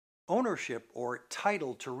Ownership or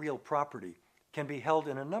title to real property can be held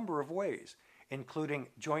in a number of ways, including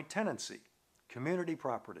joint tenancy, community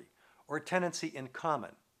property, or tenancy in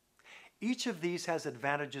common. Each of these has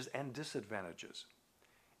advantages and disadvantages.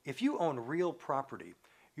 If you own real property,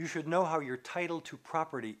 you should know how your title to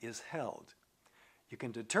property is held. You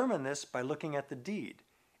can determine this by looking at the deed.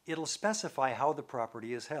 It'll specify how the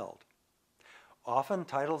property is held. Often,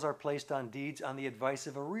 titles are placed on deeds on the advice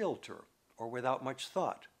of a realtor or without much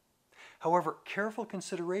thought. However, careful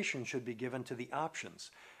consideration should be given to the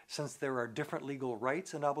options, since there are different legal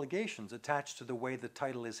rights and obligations attached to the way the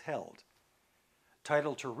title is held.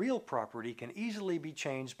 Title to real property can easily be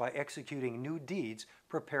changed by executing new deeds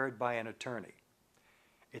prepared by an attorney.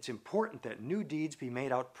 It's important that new deeds be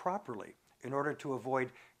made out properly in order to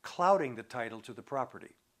avoid clouding the title to the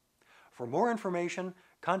property. For more information,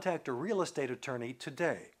 contact a real estate attorney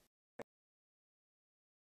today.